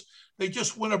 They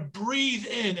just want to breathe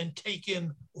in and take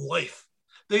in life.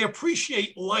 They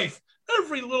appreciate life,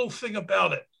 every little thing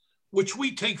about it, which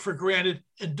we take for granted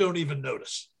and don't even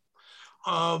notice.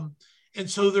 And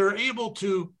so they're able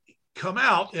to come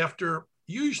out after,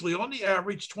 usually on the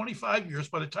average, 25 years.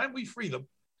 By the time we free them,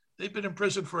 they've been in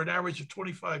prison for an average of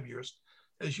 25 years.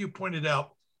 As you pointed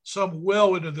out, some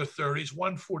well into their 30s,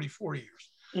 144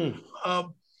 years.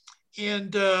 Now,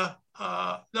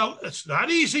 it's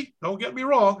not easy. Don't get me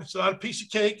wrong. It's not a piece of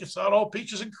cake. It's not all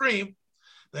peaches and cream.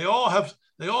 They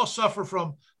all suffer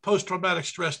from post-traumatic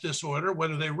stress disorder,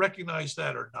 whether they recognize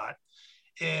that or not.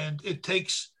 And it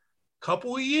takes a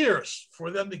couple of years for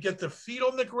them to get their feet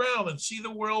on the ground and see the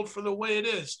world for the way it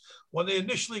is. When they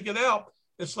initially get out,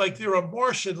 it's like they're a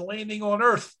Martian landing on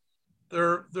Earth. It's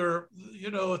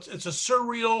a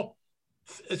surreal,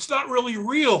 it's not really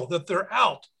real that they're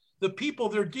out. The people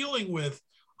they're dealing with,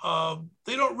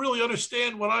 they don't really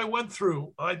understand what I went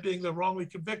through, I being the wrongly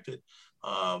convicted.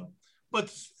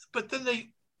 But then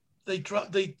they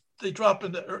drop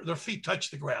in their feet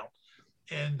touch the ground,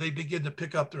 and they begin to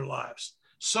pick up their lives.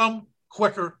 Some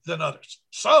quicker than others.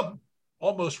 Some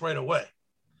almost right away.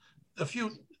 A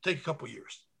few take a couple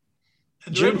years,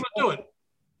 and they're able to do it.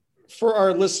 For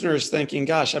our listeners thinking,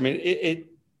 gosh, I mean,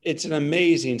 it's an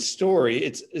amazing story.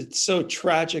 It's so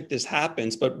tragic this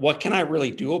happens, but what can I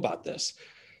really do about this?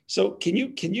 So can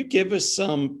you give us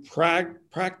some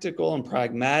practical and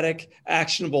pragmatic,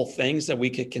 actionable things that we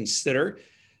could consider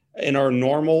in our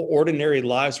normal, ordinary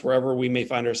lives, wherever we may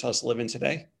find ourselves living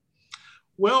today?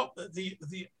 Well, the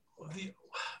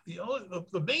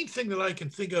main thing that I can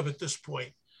think of at this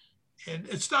point, and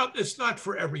it's not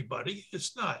for everybody,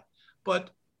 it's not,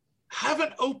 but have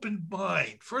an open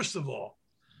mind. First of all,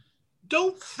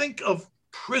 don't think of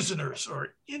prisoners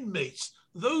or inmates,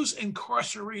 those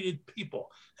incarcerated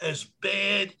people, as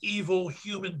bad, evil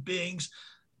human beings.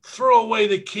 Throw away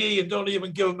the key and don't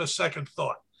even give them a second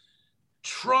thought.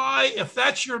 Try, if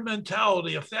that's your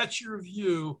mentality, if that's your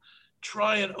view,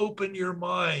 try and open your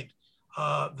mind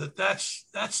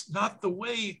that's not the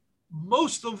way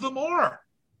most of them are.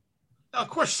 Now, of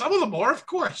course, some of them are, of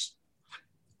course.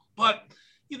 But,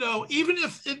 even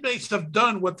if inmates have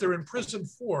done what they're in prison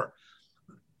for,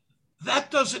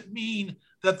 that doesn't mean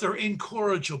that they're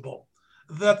incorrigible,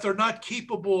 that they're not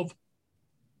capable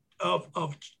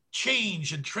of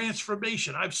change and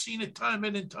transformation. I've seen it time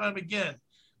and time again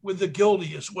with the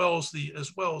guilty as well as the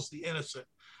innocent.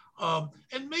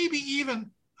 And maybe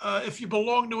even if you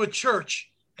belong to a church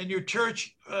and your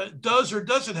church does or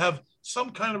doesn't have some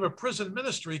kind of a prison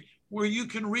ministry where you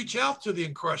can reach out to the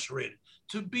incarcerated,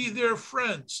 to be their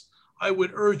friends, I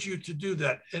would urge you to do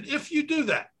that. And if you do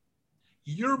that,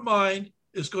 your mind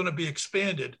is going to be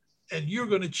expanded and you're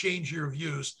going to change your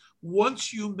views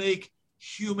once you make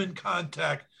human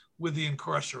contact with the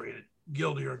incarcerated,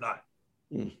 guilty or not.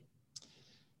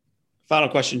 Final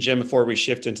question, Jim, before we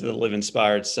shift into the Live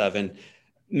Inspired 7.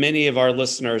 Many of our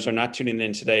listeners are not tuning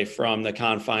in today from the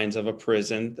confines of a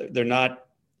prison. They're not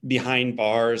behind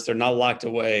bars. They're not locked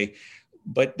away,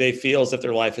 but they feel as if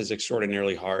their life is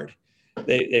extraordinarily hard.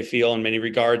 They feel in many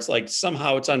regards like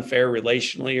somehow it's unfair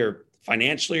relationally or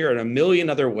financially or in a million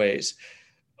other ways.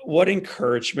 What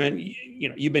encouragement,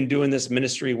 you've been doing this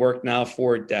ministry work now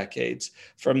for decades.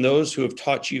 From those who have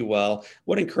taught you well,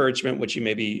 what encouragement would you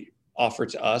maybe offer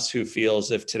to us who feel as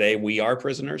if today we are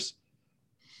prisoners?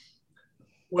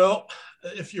 Well,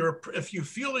 if you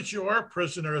feel that you are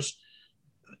prisoners,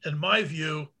 in my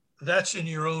view, that's in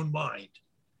your own mind.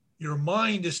 Your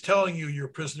mind is telling you you're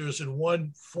prisoners in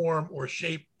one form or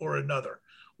shape or another,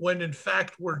 when in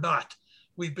fact we're not.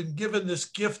 We've been given this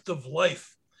gift of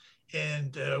life,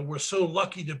 and we're so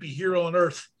lucky to be here on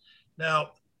earth.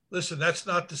 Now, listen, that's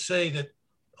not to say that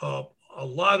a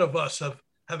lot of us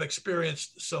have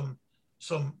experienced some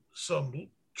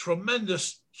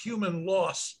tremendous human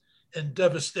loss and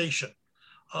devastation,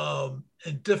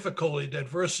 and difficulty and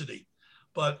adversity.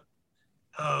 But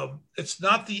it's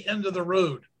not the end of the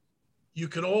road. You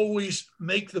can always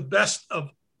make the best of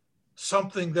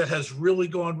something that has really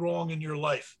gone wrong in your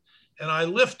life. And I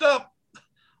lift up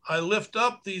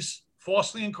these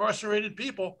falsely incarcerated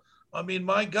people. I mean,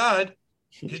 my God,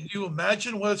 can you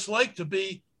imagine what it's like to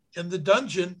be in the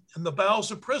dungeon, in the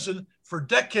bowels of prison for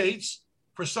decades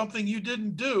for something you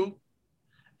didn't do?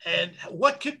 And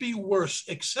what could be worse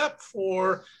except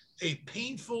for a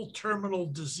painful terminal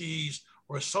disease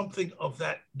or something of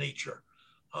that nature?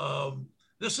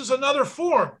 This is another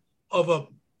form of a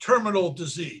terminal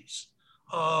disease.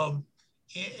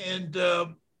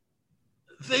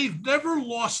 They've never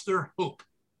lost their hope.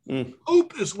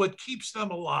 Hope is what keeps them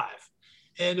alive.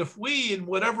 And if we, in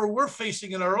whatever we're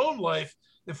facing in our own life,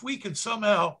 if we can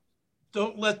somehow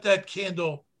don't let that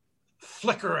candle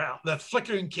flicker out, that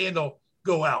flickering candle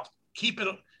go out, keep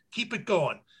it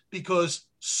going, because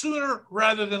sooner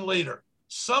rather than later,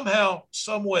 somehow,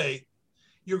 some way,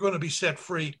 you're going to be set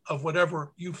free of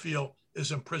whatever you feel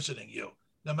is imprisoning you,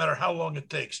 no matter how long it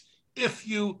takes, if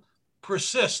you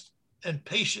persist and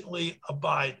patiently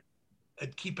abide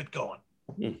and keep it going.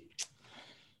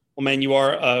 Well, man, you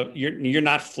are you're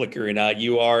not flickering out.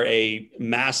 You are a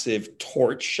massive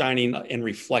torch shining and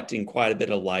reflecting quite a bit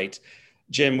of light.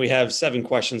 Jim, we have 7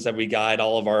 questions that we guide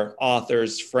all of our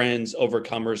authors, friends,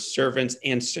 overcomers, servants,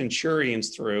 and centurions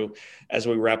through as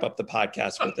we wrap up the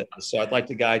podcast with it. So I'd like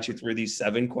to guide you through these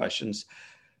 7 questions.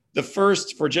 The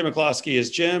first for Jim McCloskey is,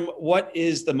 Jim, what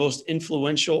is the most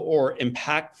influential or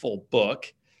impactful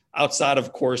book outside,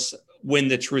 of course, When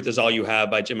the Truth Is All You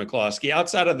Have by Jim McCloskey?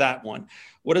 Outside of that one,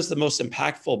 what is the most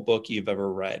impactful book you've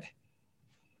ever read?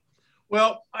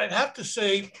 Well, I'd have to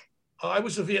say I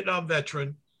was a Vietnam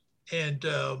veteran, and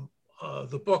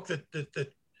the book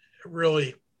that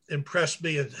really impressed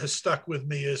me and has stuck with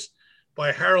me is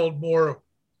by Harold Moore,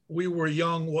 We Were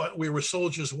Young, We Were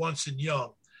Soldiers Once and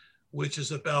Young, which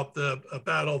is about a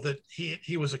battle that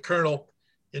he was a colonel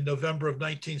in November of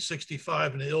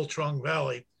 1965 in the Il Trung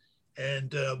Valley.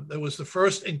 And it was the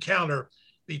first encounter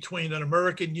between an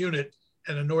American unit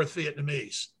and a North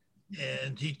Vietnamese.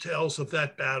 And he tells of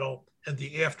that battle and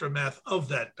the aftermath of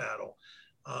that battle.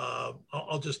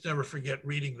 I'll just never forget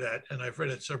reading that, and I've read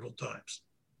it several times.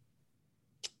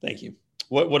 Thank you.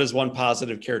 What is one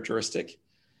positive characteristic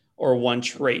or one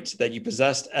trait that you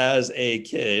possessed as a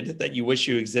kid that you wish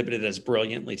you exhibited as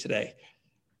brilliantly today?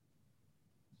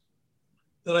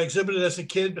 That I exhibited as a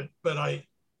kid,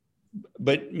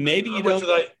 but maybe you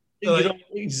don't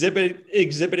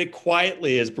exhibit it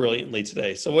quietly as brilliantly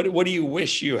today. So what do you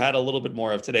wish you had a little bit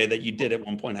more of today that you did at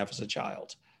one point have as a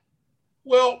child?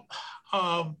 Well,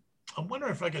 I'm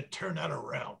wondering if I could turn that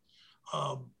around.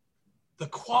 The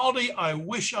quality I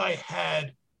wish I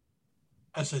had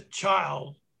as a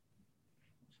child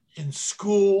in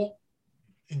school,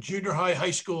 in junior high,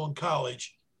 high school, and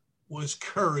college was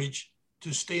courage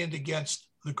to stand against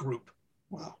the group.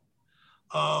 Wow.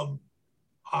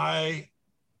 I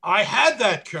had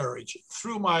that courage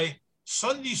through my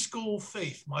Sunday school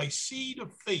faith, my seed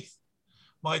of faith,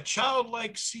 my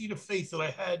childlike seed of faith that I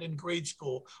had in grade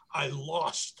school. I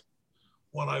lost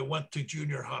when I went to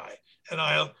junior high, and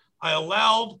I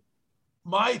allowed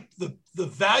the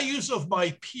values of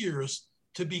my peers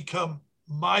to become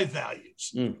my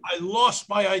values. I lost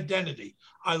my identity.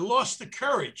 I lost the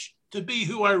courage to be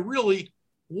who I really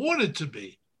wanted to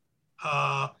be.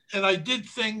 And I did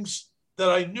things that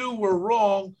I knew were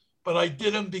wrong, but I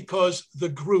did them because the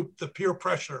group, the peer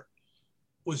pressure,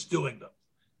 was doing them.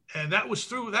 And that was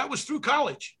through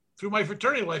college, through my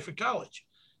fraternity life at college.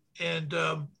 And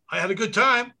I had a good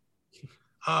time.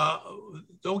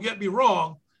 Don't get me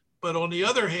wrong. But on the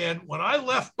other hand, when I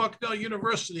left Bucknell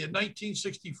University in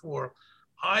 1964,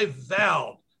 I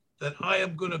vowed that I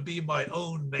am going to be my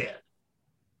own man.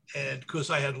 And because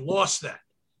I had lost that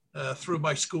through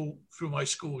my school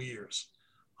years.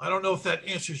 I don't know if that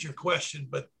answers your question,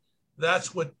 but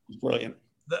that's what brilliant.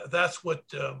 That's what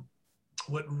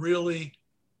really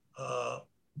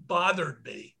bothered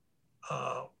me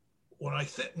when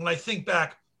I think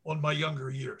back on my younger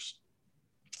years.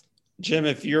 Jim,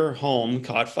 if your home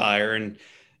caught fire and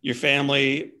your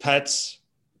family, pets,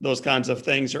 those kinds of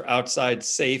things are outside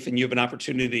safe and you have an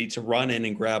opportunity to run in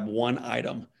and grab one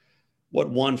item, what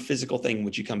one physical thing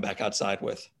would you come back outside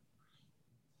with?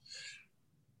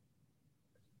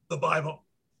 The Bible.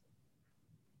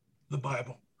 The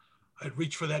Bible. I'd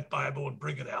reach for that Bible and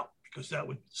bring it out because that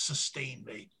would sustain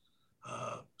me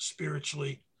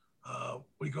spiritually,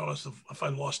 regardless of if I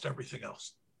lost everything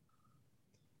else.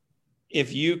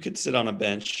 If you could sit on a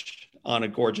bench on a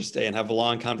gorgeous day and have a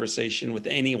long conversation with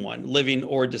anyone, living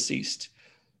or deceased,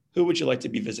 who would you like to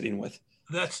be visiting with?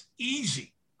 That's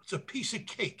easy. It's a piece of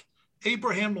cake.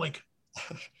 Abraham Lincoln,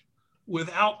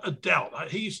 without a doubt. I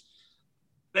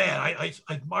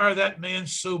admire that man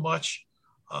so much,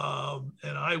 and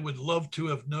I would love to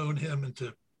have known him and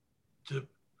to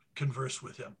converse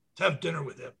with him, to have dinner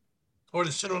with him, or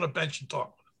to sit on a bench and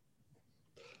talk with him.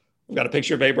 We've got a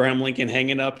picture of Abraham Lincoln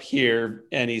hanging up here,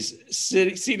 and he's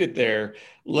seated there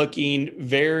looking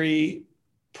very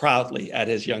proudly at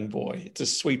his young boy. It's a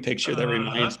sweet picture that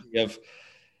reminds me of,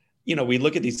 we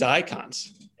look at these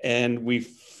icons and we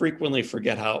frequently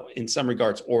forget how, in some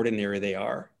regards, ordinary they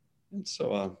are. And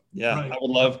so,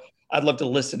 right. I'd love to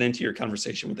listen into your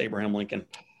conversation with Abraham Lincoln.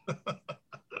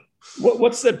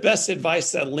 What's the best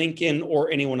advice that Lincoln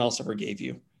or anyone else ever gave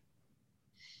you?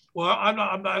 Well, I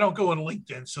don't go on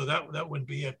LinkedIn, so that wouldn't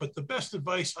be it. But the best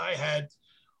advice I had,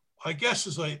 I guess,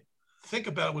 as I think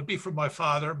about it, would be from my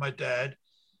father, my dad.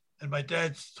 And my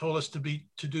dad told us to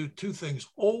do two things: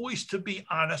 always to be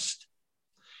honest,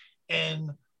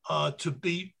 and to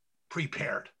be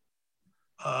prepared.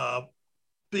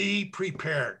 Be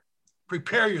prepared.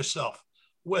 Prepare yourself,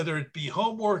 whether it be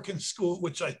homework in school,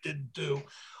 which I didn't do,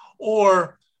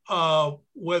 or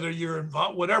whether you're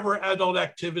involved, whatever adult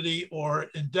activity or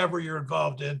endeavor you're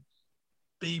involved in,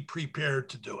 be prepared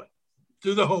to do it.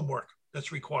 Do the homework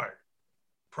that's required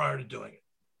prior to doing it.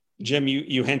 Jim,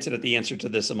 you hinted at the answer to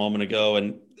this a moment ago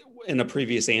and in a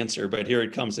previous answer, but here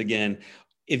it comes again.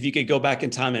 If you could go back in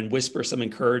time and whisper some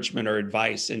encouragement or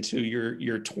advice into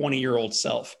your 20-year-old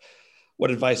self, what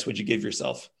advice would you give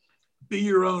yourself? Be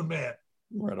your own man.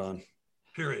 Right on.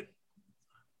 Period.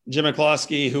 Jim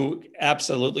McCloskey, who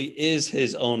absolutely is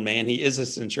his own man. He is a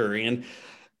centurion.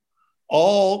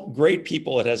 All great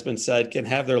people, it has been said, can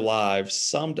have their lives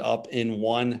summed up in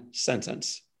one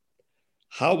sentence.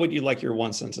 How would you like your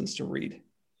one sentence to read?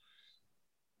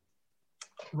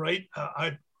 Right.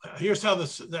 Here's how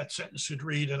that sentence should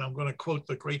read, and I'm going to quote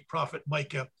the great prophet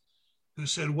Micah, who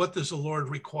said, "What does the Lord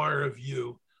require of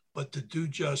you but to do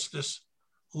justice,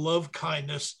 love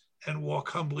kindness, and walk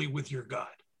humbly with your God?"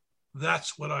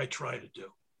 That's what I try to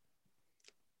do.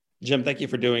 Jim, thank you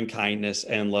for doing kindness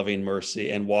and loving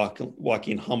mercy and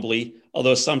walking humbly,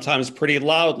 although sometimes pretty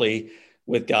loudly,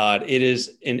 with God. It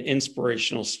is an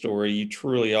inspirational story. You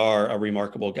truly are a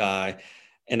remarkable guy.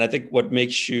 And I think what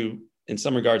makes you, in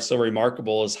some regards, so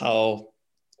remarkable is how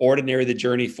ordinary the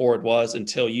journey forward was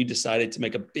until you decided to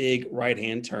make a big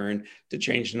right-hand turn to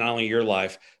change not only your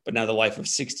life, but now the life of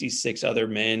 66 other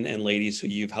men and ladies who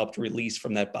you've helped release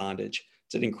from that bondage.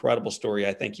 It's an incredible story.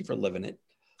 I thank you for living it.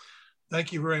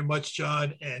 Thank you very much,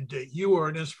 John. And you are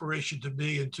an inspiration to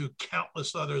me and to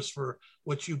countless others for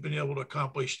what you've been able to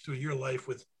accomplish through your life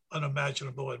with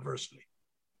unimaginable adversity.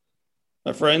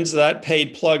 My friends, that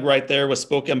paid plug right there was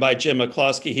spoken by Jim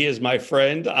McCloskey. He is my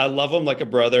friend. I love him like a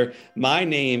brother. My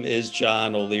name is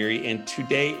John O'Leary, and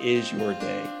today is your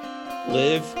day.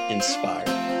 Live inspired.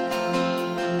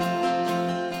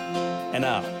 And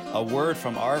now, a word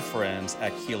from our friends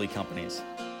at Keeley Companies.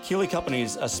 Keeley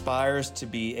Companies aspires to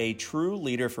be a true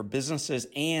leader for businesses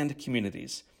and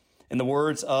communities. In the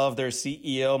words of their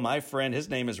CEO, my friend, his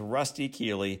name is Rusty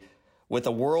Keeley, with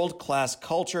a world-class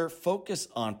culture, focus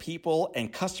on people,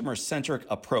 and customer-centric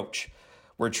approach.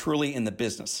 We're truly in the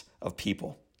business of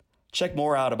people. Check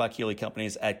more out about Keeley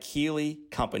Companies at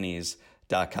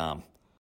KeeleyCompanies.com.